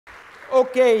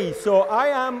Okay, so I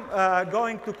am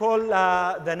going to call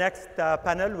the next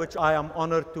panel, which I am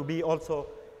honored to be also,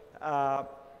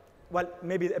 well,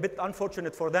 maybe a bit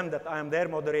unfortunate for them that I am their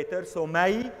moderator. So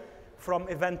Mai from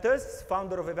Eventus,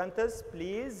 founder of Eventus,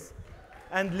 please.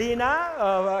 And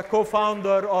Lina,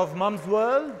 co-founder of Mom's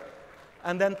World.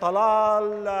 And then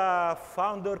Talal,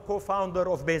 founder, co-founder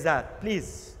of Bezat.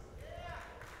 Please.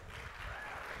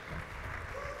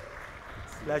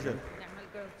 Pleasure.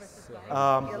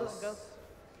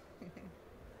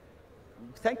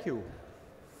 Thank you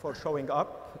for showing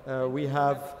up. We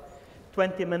have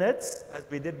 20 minutes, as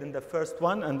we did in the first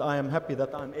one, and I am happy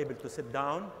that I'm able to sit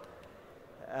down.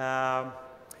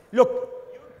 Look,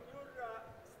 you're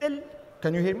still,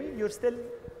 can you hear me? You're still,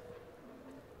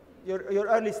 you're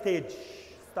early stage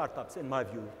startups, in my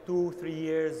view. 2, 3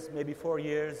 years, maybe 4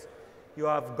 years. You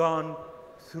have gone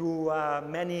through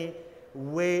many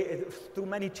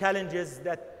challenges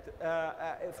that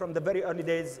from the very early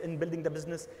days in building the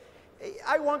business.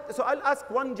 So I'll ask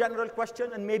one general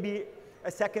question and maybe a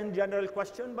second general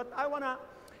question, but I want to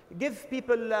give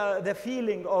people the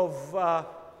feeling of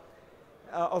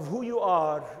who you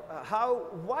are.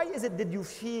 Why is it that you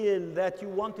feel that you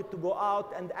wanted to go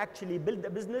out and actually build a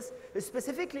business,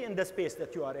 specifically in the space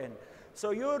that you are in?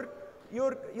 So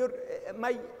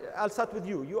I'll start with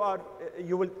you.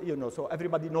 So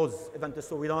everybody knows Eventus,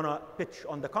 so we don't want to pitch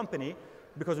on the company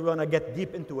because we want to get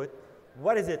deep into it.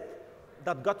 What is it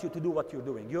that got you to do what you're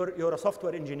doing? You're a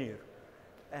software engineer,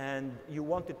 and you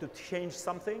wanted to change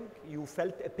something. You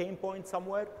felt a pain point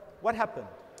somewhere. What happened?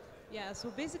 Yeah, so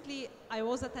basically, I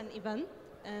was at an event,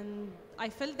 and I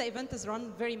felt the event is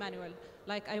run very manual.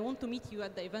 Like, I want to meet you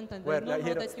at the event, and where, I don't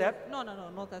know that step? No,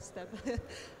 not a step.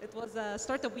 It was a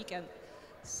startup weekend.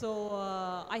 So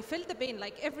I felt the pain.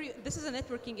 Like this is a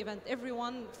networking event.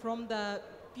 Everyone from the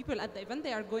people at the event,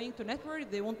 they are going to network.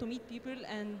 They want to meet people,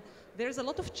 and there's a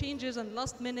lot of changes and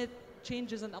last-minute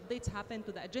changes and updates happen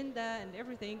to the agenda and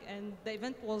everything. And the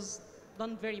event was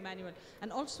done very manual.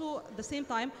 And also, at the same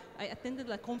time, I attended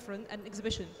a conference, an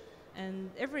exhibition. And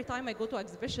every time I go to an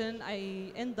exhibition,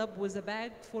 I end up with a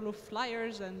bag full of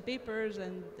flyers and papers,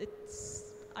 and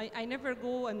I never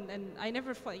go and I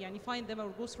never find them or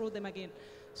go through them again.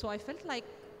 So I felt like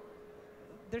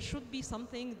there should be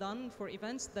something done for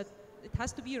events, that it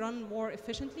has to be run more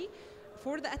efficiently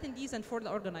for the attendees and for the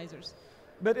organizers.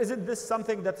 But isn't this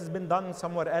something that has been done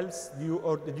somewhere else?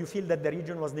 Or did you feel that the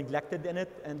region was neglected in it,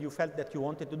 and you felt that you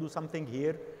wanted to do something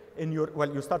here in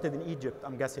well, you started in Egypt,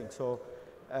 I'm guessing. So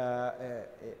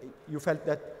you felt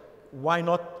that why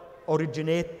not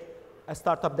originate a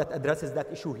startup that addresses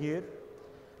that issue here?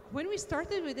 When we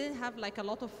started, we didn't have like a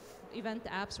lot of event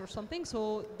apps or something.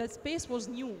 So the space was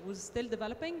new, was still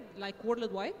developing, like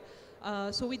worldwide.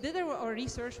 So we did our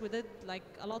research. We did like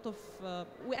a lot of,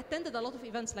 we attended a lot of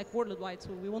events like worldwide.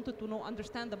 So we wanted to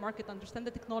understand the market, understand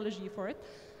the technology for it.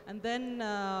 And then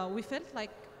we felt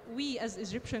like we as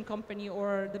Egyptian company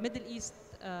or the Middle East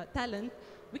talent,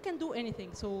 we can do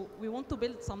anything. So we want to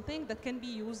build something that can be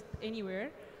used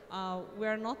anywhere. We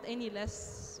are not any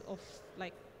less of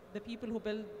like the people who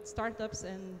build startups,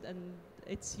 and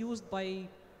it's used by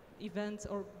events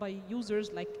or by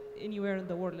users like anywhere in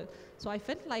the world. So I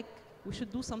felt like we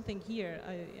should do something here.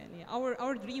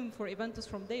 Our dream for Eventus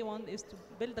from day one is to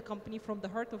build a company from the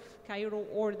heart of Cairo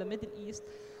or the Middle East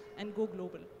and go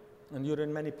global. And you're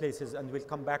in many places, and we'll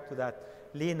come back to that.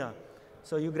 Lina,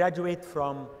 so you graduate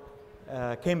from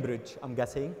Cambridge, I'm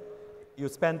guessing. You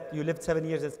lived 7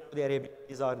 years in Saudi Arabia.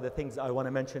 These are the things I want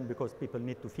to mention because people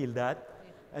need to feel that.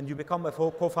 And you become a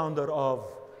co-founder of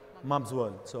Mom's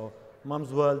World. So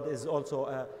Mom's World is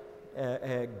also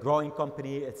a growing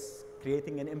company. It's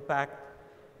creating an impact.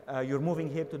 You're moving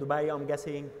here to Dubai, I'm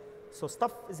guessing. So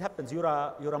stuff happens. You're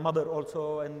a mother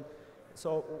also. And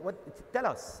so tell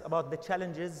us about the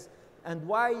challenges and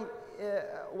why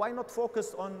not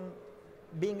focus on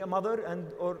being a mother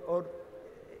or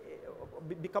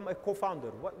become a co-founder?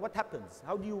 What happens?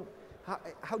 How do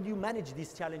you manage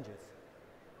these challenges?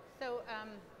 So, I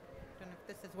don't know if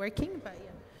this is working, but yeah.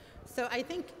 So I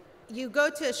think you go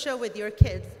to a show with your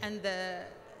kids, and the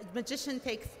magician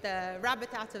takes the rabbit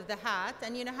out of the hat,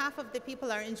 and half of the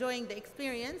people are enjoying the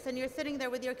experience, and you're sitting there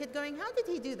with your kid going, how did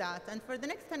he do that? And for the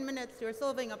next 10 minutes, you're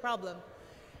solving a problem.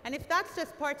 And if that's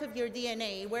just part of your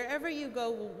DNA, wherever you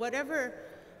go, whatever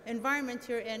environment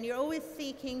you're in, you're always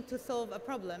seeking to solve a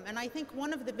problem. And I think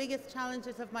one of the biggest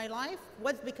challenges of my life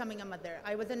was becoming a mother.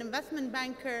 I was an investment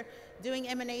banker doing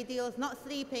M&A deals, not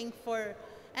sleeping for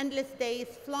endless days,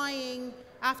 flying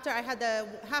after I had a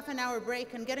half-an-hour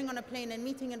break and getting on a plane and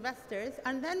meeting investors.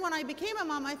 And then when I became a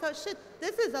mom, I thought, shit,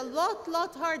 this is a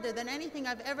lot harder than anything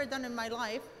I've ever done in my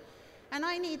life. and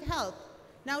I need help.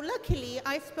 Now, luckily,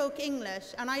 I spoke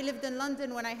English, and I lived in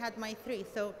London when I had my 3,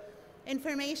 so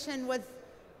information was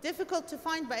difficult to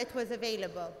find, but it was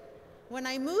available. When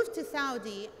I moved to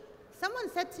Saudi, someone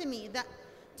said to me that,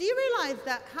 do you realize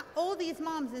that all these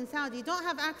moms in Saudi don't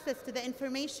have access to the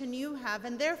information you have,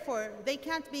 and therefore they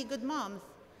can't be good moms?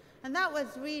 And that was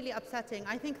really upsetting.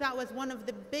 I think that was one of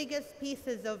the biggest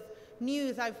pieces of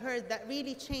news I've heard that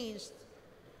really changed.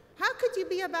 How could you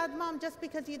be a bad mom just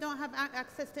because you don't have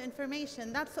access to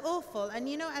information? That's awful. And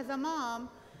you know, as a mom,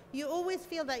 you always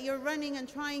feel that you're running and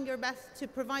trying your best to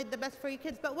provide the best for your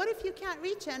kids. But what if you can't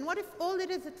reach it? And what if all it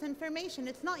is, it's information?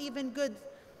 It's not even good.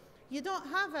 You don't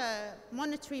have a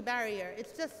monetary barrier.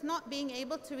 It's just not being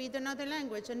able to read another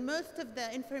language. And most of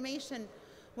the information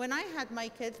when I had my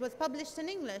kids was published in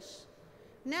English.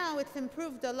 Now it's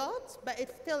improved a lot, but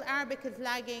it's still, Arabic is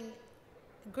lagging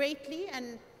greatly.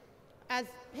 And as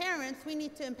parents, we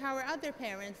need to empower other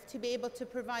parents to be able to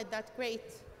provide that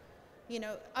great,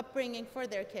 upbringing for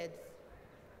their kids.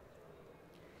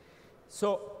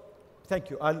 So, thank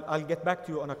you. I'll get back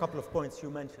to you on a couple of points you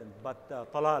mentioned. But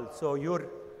Talal, so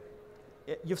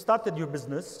you've started your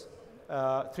business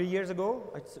 3 years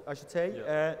ago, I should say.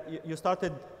 Yeah. You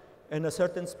started in a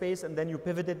certain space, and then you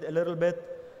pivoted a little bit.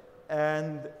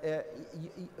 And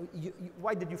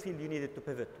why did you feel you needed to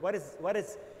pivot? Where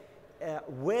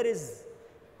is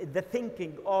the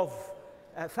thinking of,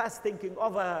 fast thinking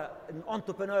of an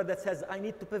entrepreneur that says, I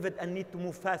need to pivot and need to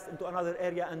move fast into another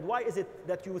area? And why is it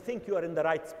that you think you are in the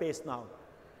right space now?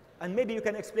 And maybe you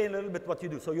can explain a little bit what you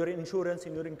do. So you're in insurance,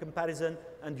 and you're in comparison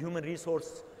and human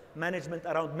resource management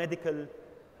around medical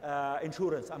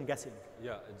insurance, I'm guessing.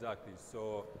 Yeah, exactly.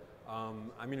 So,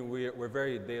 I mean, we're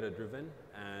very data-driven,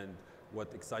 and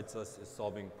what excites us is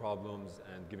solving problems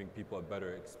and giving people a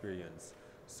better experience.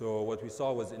 So what we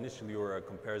saw was initially we were a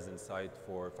comparison site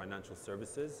for financial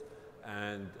services,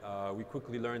 and we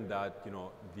quickly learned that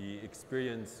the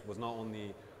experience was not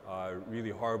only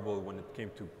really horrible when it came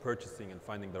to purchasing and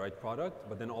finding the right product,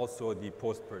 but then also the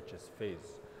post-purchase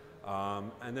phase.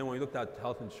 And then when we looked at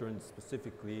health insurance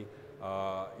specifically,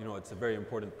 it's a very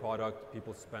important product.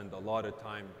 People spend a lot of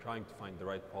time trying to find the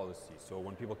right policy. So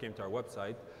when people came to our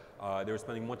website, they were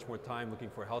spending much more time looking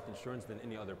for health insurance than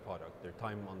any other product, their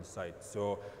time on the site.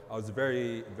 So it was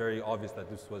very, very obvious that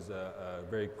this was a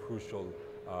very crucial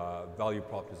value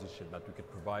proposition that we could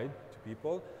provide to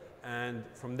people. And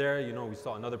from there, we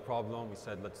saw another problem. We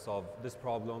said, let's solve this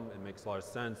problem. It makes a lot of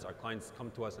sense. Our clients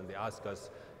come to us and they ask us,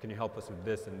 can you help us with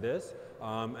this and this?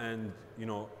 And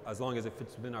as long as it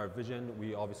fits within our vision,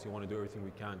 we obviously want to do everything we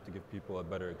can to give people a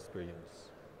better experience.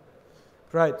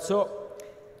 Right. So,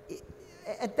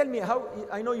 and tell me how,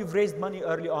 I know you've raised money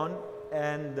early on,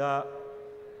 and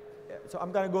so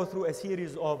I'm going to go through a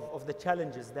series of the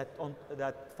challenges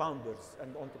that founders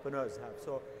and entrepreneurs have.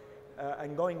 So,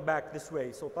 and going back this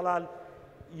way. So Talal,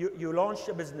 you launch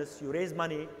a business, you raise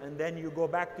money, and then you go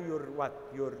back to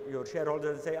your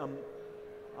shareholders and say,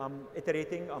 I'm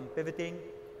iterating, I'm pivoting.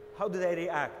 How do they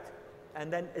react?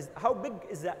 And then how big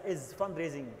is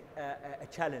fundraising a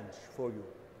challenge for you?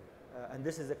 And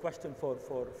this is a question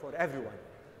for everyone.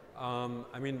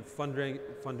 I mean,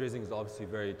 fundraising is obviously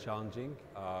very challenging,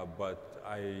 but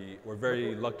we're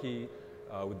very lucky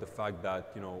with the fact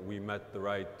that we met the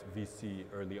right VC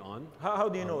early on. How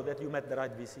do you know that you met the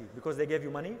right VC? Because they gave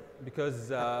you money? Because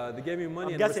they gave me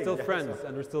money, and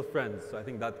we're still friends. So I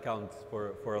think that counts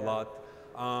for a lot.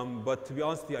 But to be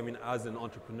honest with you, I mean, as an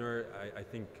entrepreneur, I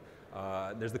think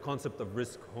there's the concept of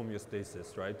risk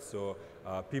homeostasis, right? So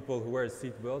people who wear a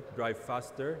seatbelt drive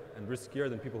faster and riskier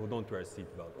than people who don't wear a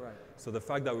seatbelt. Right. So the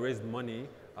fact that we raised money,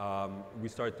 we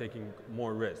started taking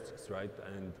more risks, right?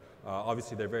 And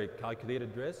obviously they're very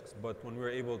calculated risks, but when we were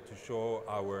able to show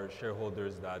our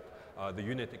shareholders that the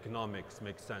unit economics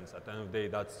makes sense, at the end of the day,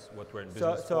 that's what we're in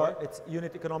business for. So it's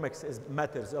unit economics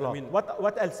matters a lot. I mean,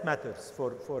 what else matters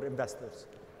for investors?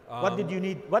 What did you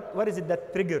need? What is it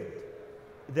that triggered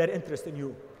their interest in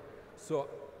you? So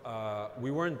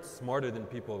we weren't smarter than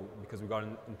people because we got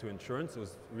into insurance. It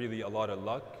was really a lot of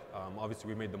luck.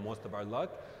 Obviously, we made the most of our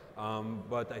luck.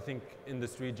 But I think in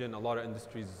this region, a lot of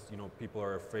industries, people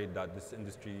are afraid that this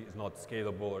industry is not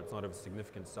scalable or it's not of a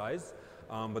significant size.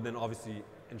 But then obviously,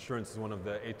 insurance is one of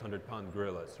the 800-pound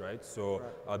gorillas, right? So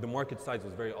the market size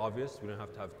was very obvious. We didn't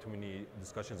have to have too many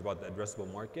discussions about the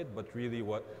addressable market. But really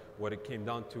what it came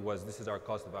down to was this is our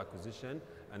cost of acquisition,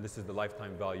 and this is the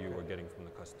lifetime value we're getting from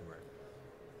the customer.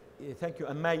 Thank you.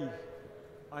 And May,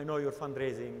 I know you're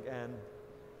fundraising, and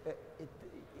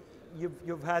you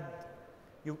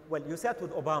sat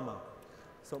with Obama.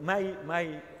 So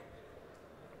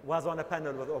was on a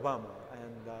panel with Obama,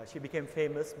 and she became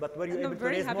famous. But were you And able I'm to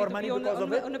very raise happy more to money be on, because on, of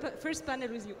the- it? on the first panel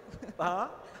with you. Uh-huh.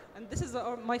 And this is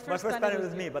my My first, first panel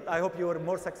with me, but I hope you were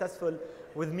more successful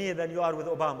with me than you are with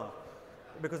Obama.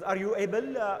 Because are you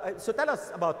able, so tell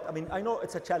us about, I mean, I know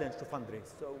it's a challenge to fundraise.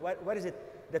 So what is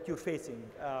it that you're facing?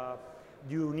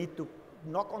 Do you need to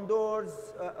knock on doors?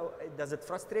 Does it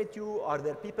frustrate you? Are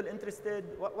there people interested?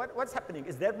 What's happening?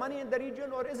 Is there money in the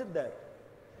region or is it there?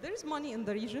 There's money in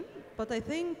the region, but I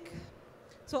think,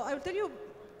 so I will tell you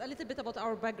a little bit about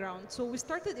our background. So we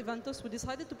started Eventus, we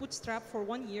decided to bootstrap for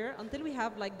 1 year until we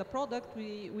have like the product,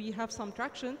 we have some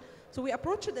traction. So we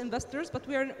approached investors, but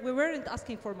we weren't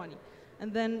asking for money.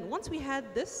 And then once we had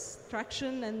this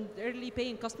traction and early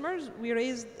paying customers, we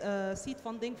raised seed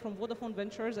funding from Vodafone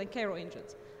Ventures and Cairo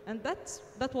Angels. And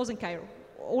that was in Cairo.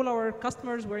 All our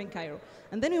customers were in Cairo.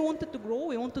 And then we wanted to grow,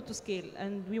 we wanted to scale,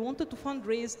 and we wanted to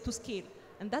fundraise to scale.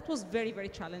 And that was very, very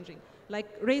challenging. Like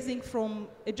raising from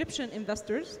Egyptian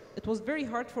investors, it was very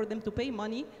hard for them to pay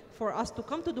money for us to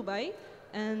come to Dubai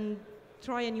and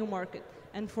try a new market.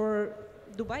 And for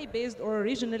Dubai-based or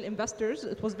regional investors,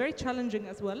 it was very challenging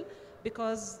as well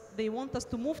because they want us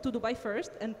to move to Dubai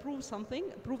first and prove something,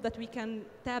 prove that we can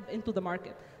tap into the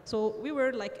market. So we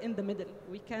were like in the middle.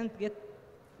 We can't get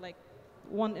like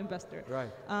one investor.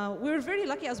 Right. We were very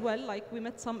lucky as well. Like we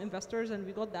met some investors and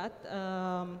we got that.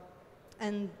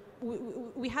 And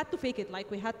we had to fake it. Like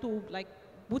we had to like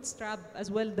bootstrap as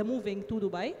well the moving to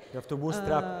Dubai. You have to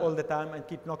bootstrap all the time and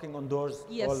keep knocking on doors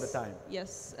all the time.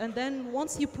 Yes, and then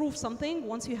once you prove something,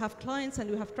 once you have clients and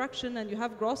you have traction and you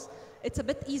have gross, it's a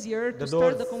bit easier to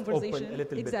start the conversation. Open a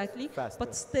little exactly, bit faster.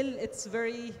 but still it's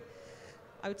very,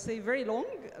 I would say very long,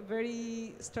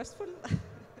 very stressful.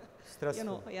 Stressful. You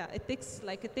know, yeah, it takes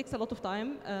a lot of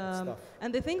time. Stuff.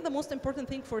 And I think the most important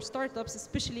thing for startups,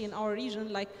 especially in our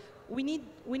region, like we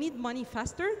need money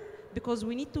faster because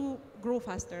we need to grow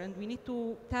faster and we need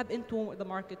to tap into the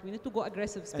market. We need to go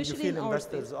aggressive, especially and you feel in our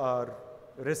investors state. are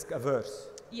risk averse.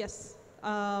 Yes.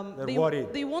 They're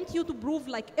worried. They want you to prove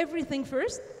like everything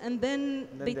first, and then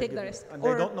they take the risk. And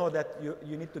they don't know that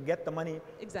you need to get the money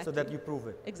so Exactly. that you prove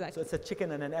it. Exactly. So it's a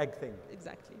chicken and an egg thing.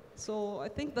 Exactly. So I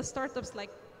think the startups, like,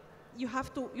 you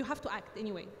have to act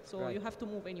anyway. So Right. you have to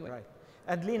move anyway. Right.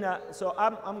 And Lena, so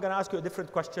I'm going to ask you a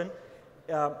different question.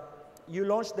 You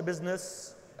launched the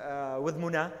business with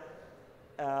MENA,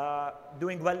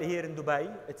 doing well here in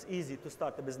Dubai. It's easy to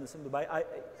start a business in Dubai.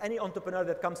 Any entrepreneur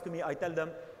that comes to me, I tell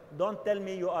them, don't tell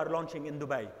me you are launching in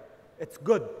Dubai. It's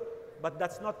good, but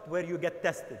that's not where you get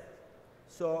tested.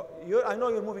 So I know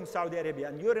you're moving Saudi Arabia,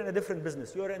 and you're in a different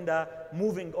business. You're in the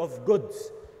moving of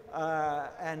goods.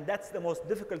 And that's the most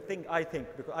difficult thing, I think,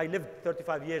 because I lived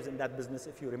 35 years in that business,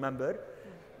 if you remember.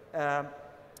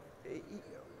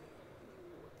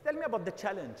 Tell me about the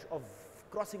challenge of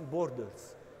crossing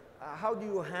borders. How do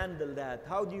you handle that?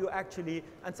 How do you actually,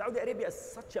 and Saudi Arabia is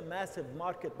such a massive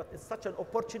market, but it's such an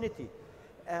opportunity.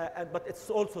 But it's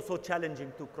also so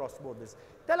challenging to cross borders.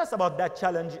 Tell us about that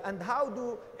challenge, and how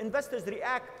do investors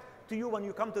react to you when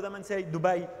you come to them and say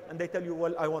Dubai, and they tell you,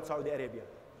 well, I want Saudi Arabia?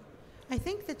 I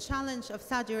think the challenge of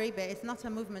Saudi Arabia is not a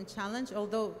movement challenge,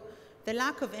 although the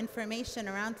lack of information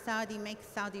around Saudi makes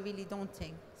Saudi really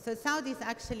daunting. So Saudi is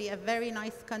actually a very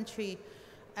nice country.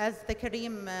 As the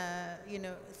Kareem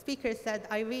speaker said,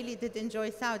 I really did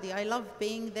enjoy Saudi. I love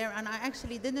being there, and I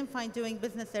actually didn't find doing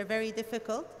business there very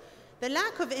difficult. The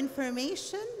lack of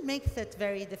information makes it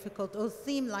very difficult, or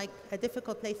seem like a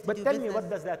difficult place to do business. But tell me, what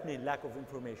does that mean, lack of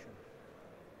information?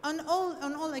 On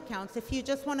all accounts, if you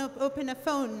just want to open a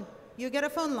phone, you get a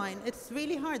phone line. It's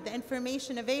really hard. The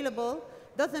information available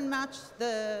doesn't match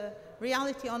the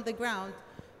reality on the ground.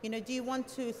 You know, do you want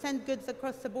to send goods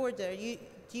across the border?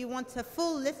 Do you want a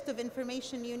full list of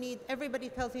information you need? Everybody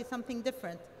tells you something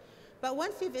different. But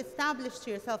once you've established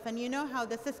yourself and you know how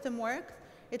the system works,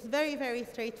 it's very, very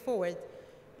straightforward.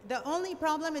 The only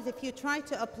problem is if you try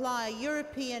to apply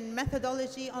European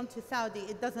methodology onto Saudi,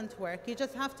 it doesn't work. You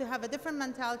just have to have a different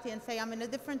mentality and say, I'm in a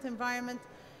different environment,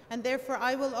 and therefore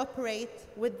I will operate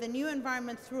with the new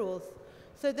environment's rules.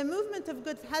 So the movement of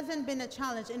goods hasn't been a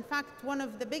challenge. In fact, one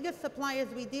of the biggest suppliers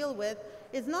we deal with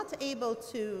is not able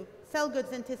to sell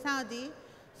goods into Saudi,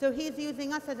 so he's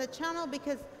using us as a channel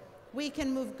because we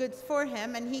can move goods for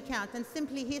him and he can't. And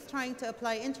simply he's trying to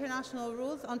apply international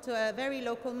rules onto a very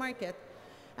local market.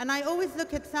 And I always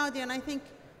look at Saudi and I think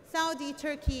Saudi,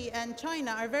 Turkey, and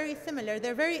China are very similar.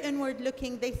 They're very inward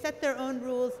looking. They set their own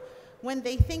rules. When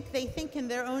they think in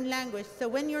their own language. So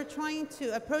when you're trying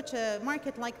to approach a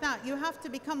market like that, you have to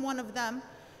become one of them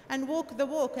and walk the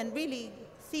walk and really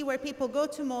see where people go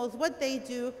to malls, what they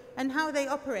do, and how they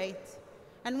operate.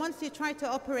 And once you try to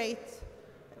operate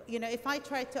you know, if I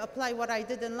tried to apply what I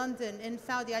did in London in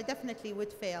Saudi, I definitely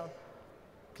would fail.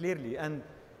 Clearly, and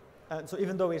so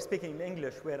even though we're speaking in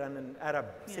English, we're in an Arab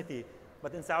city,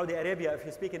 but in Saudi Arabia, if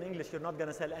you speak in English, you're not going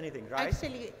to sell anything, right?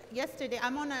 Actually, yesterday,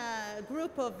 I'm on a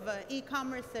group of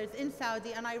e-commercers in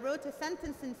Saudi, and I wrote a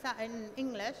sentence in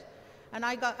English, and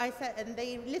I said, and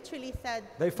they literally said,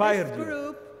 they fired this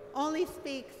group only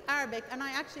speaks Arabic, and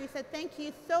I actually said, thank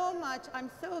you so much.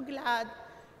 I'm so glad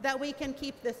that we can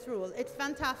keep this rule. It's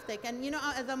fantastic. And you know,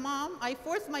 as a mom, I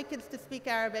force my kids to speak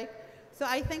Arabic. So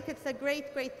I think it's a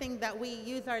great, great thing that we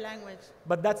use our language.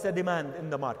 But that's a demand in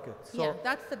the market. So, yeah,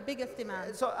 that's the biggest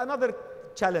demand. So another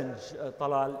challenge,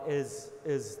 Talal,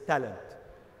 is talent.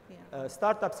 Yeah.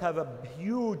 Startups have a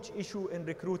huge issue in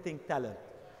recruiting talent.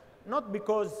 Not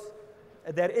because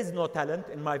there is no talent,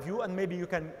 in my view, and maybe you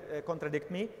can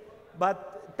contradict me,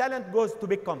 but talent goes to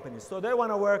big companies. So they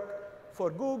want to work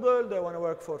for Google, they want to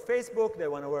work for Facebook, they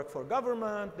want to work for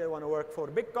government, they want to work for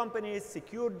big companies,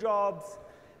 secure jobs.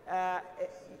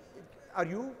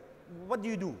 What do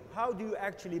you do? How do you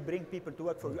actually bring people to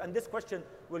work for you? And this question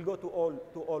will go to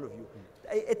all of you.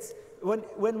 It's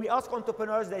when we ask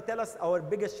entrepreneurs, they tell us our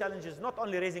biggest challenge is not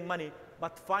only raising money,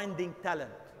 but finding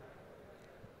talent.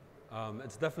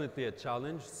 It's definitely a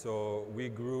challenge. So we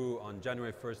grew on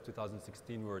January 1st,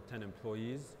 2016, we were 10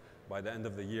 employees. By the end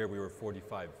of the year, we were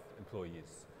 45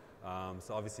 employees.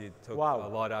 So obviously it took a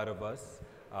lot out of us.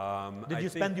 Did you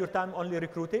spend your time only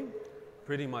recruiting?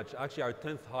 Pretty much. Actually, our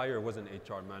 10th hire was an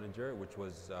HR manager, which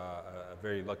was a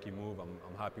very lucky move.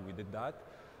 I'm happy we did that.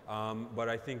 But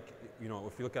I think, you know,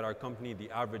 if you look at our company, the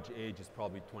average age is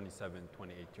probably 27,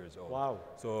 28 years old. Wow.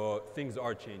 So things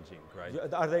are changing,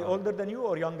 right? Are they older than you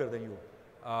or younger than you?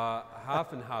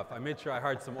 Half and half. I made sure I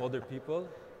hired some older people,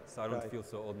 so I don't feel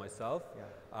so old myself.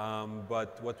 Yeah.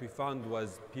 But what we found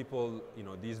was people, you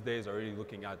know, these days are really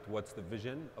looking at what's the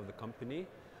vision of the company.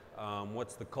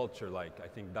 What's the culture like? I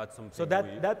think that's something. So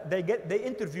they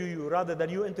interview you rather than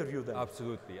you interview them.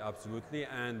 Absolutely, absolutely.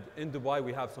 And in Dubai,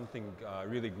 we have something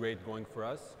really great going for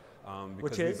us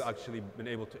because we've actually been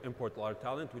able to import a lot of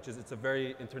talent, which is it's a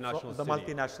very international city. The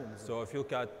multinationals. So if you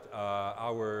look at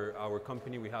our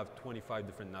company, we have 25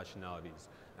 different nationalities.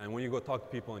 And when you go talk to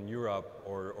people in Europe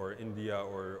or India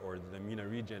or the MENA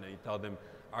region, and you tell them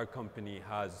our company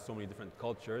has so many different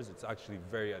cultures, it's actually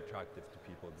very attractive to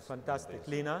people. Fantastic.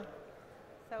 Lena?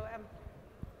 So,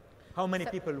 how many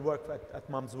people work at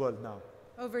Mom's World now?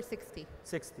 Over 60.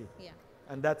 60? Yeah.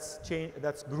 And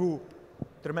that's grew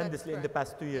tremendously in the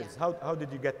past 2 years. Yeah. How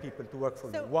did you get people to work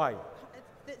for you? Why?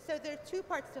 So there are two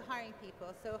parts to hiring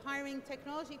people. So hiring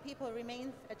technology people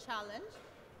remains a challenge,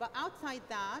 but outside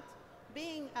that,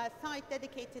 being a site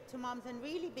dedicated to moms and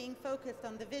really being focused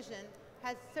on the vision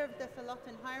has served us a lot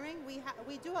in hiring.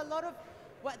 We do a lot of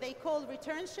what they call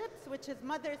returnships, which is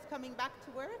mothers coming back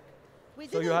to work.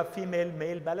 So you have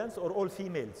female-male balance or all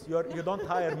females? You don't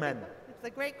hire men? It's a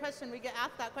great question. We get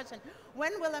asked that question.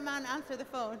 When will a man answer the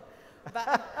phone?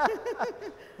 But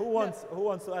who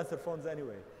wants to answer phones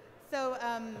anyway? So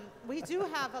we do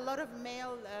have a lot of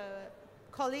male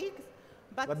colleagues,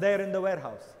 but they're in the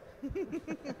warehouse,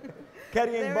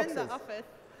 carrying boxes. They're in the office.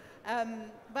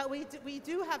 But we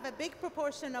do have a big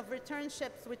proportion of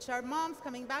returnships, which are moms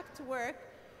coming back to work,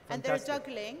 and they're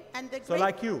juggling. And so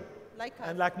like you, like us.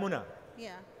 And like Muna.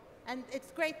 Yeah, and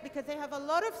it's great because they have a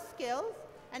lot of skills,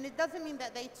 and it doesn't mean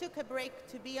that they took a break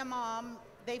to be a mom.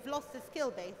 They've lost the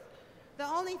skill base. The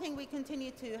only thing we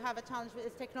continue to have a challenge with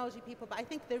is technology people, but I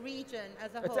think the region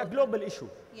as a whole. It's a global issue.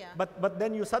 Yeah. But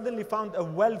then you suddenly found a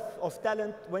wealth of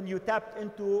talent when you tapped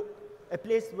into a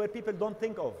place where people don't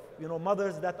think of. You know,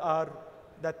 mothers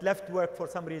that left work for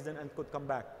some reason and could come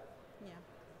back. Yeah.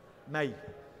 May,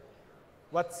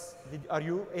 are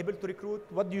you able to recruit?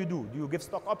 What do? Do you give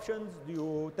stock options? Do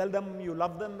you tell them you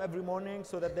love them every morning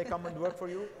so that they come and work for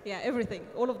you? Yeah, everything,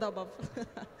 all of the above.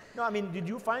 No, I mean, did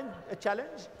you find a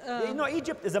challenge? You know,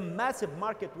 Egypt is a massive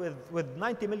market with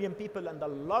 90 million people and a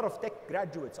lot of tech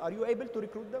graduates. Are you able to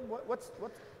recruit them?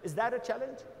 Is that a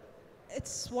challenge?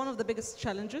 It's one of the biggest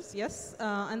challenges, yes.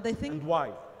 And I think. And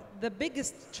why? The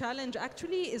biggest challenge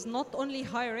actually is not only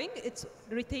hiring, it's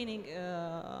retaining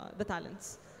the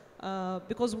talents.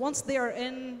 Because once they are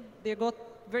in, they got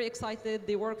very excited,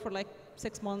 they work for like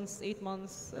 6 months, 8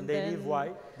 months. And they leave,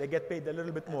 why? They get paid a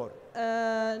little bit more.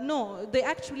 No, they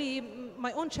actually,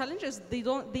 my own challenge is they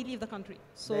leave the country.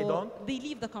 So they don't? They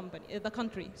leave the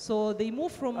country. So they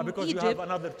move from because Egypt. You have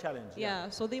another challenge. Yeah,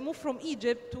 so they move from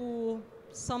Egypt to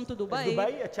Dubai. Is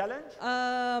Dubai a challenge?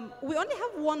 We only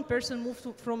have one person move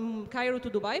from Cairo to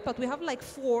Dubai, but we have like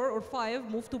 4 or 5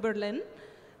 move to Berlin.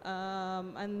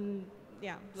 And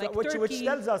yeah, like which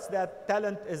tells us that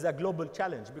talent is a global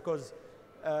challenge because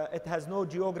It has no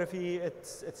geography.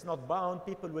 It's not bound.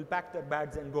 People will pack their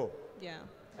bags and go. Yeah.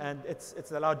 And it's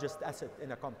the largest asset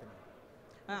in a company.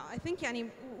 I think yani,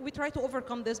 we try to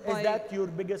overcome this by... Is that your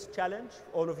biggest challenge,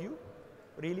 all of you?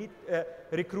 Really?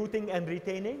 Recruiting and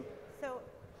retaining? So,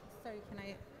 sorry, can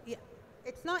I? Yeah.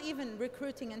 It's not even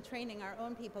recruiting and training our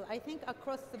own people. I think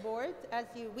across the board,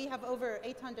 we have over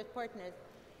 800 partners.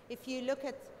 If you look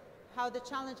at how the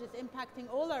challenge is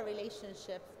impacting all our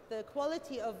relationships, the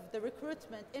quality of the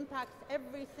recruitment impacts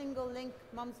every single link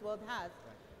Moms World has.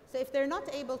 So if they're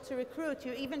not able to recruit,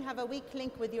 you even have a weak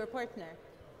link with your partner.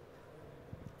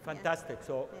 Fantastic.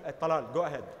 So, Talal, go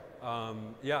ahead.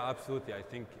 Yeah, absolutely. I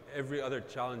think every other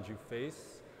challenge you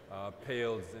face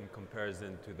pales in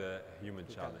comparison to the human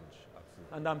challenge.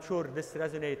 Absolutely. And I'm sure this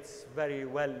resonates very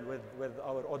well with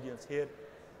our audience here.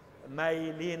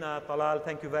 May, Lina, Talal,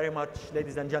 thank you very much,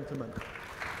 ladies and gentlemen.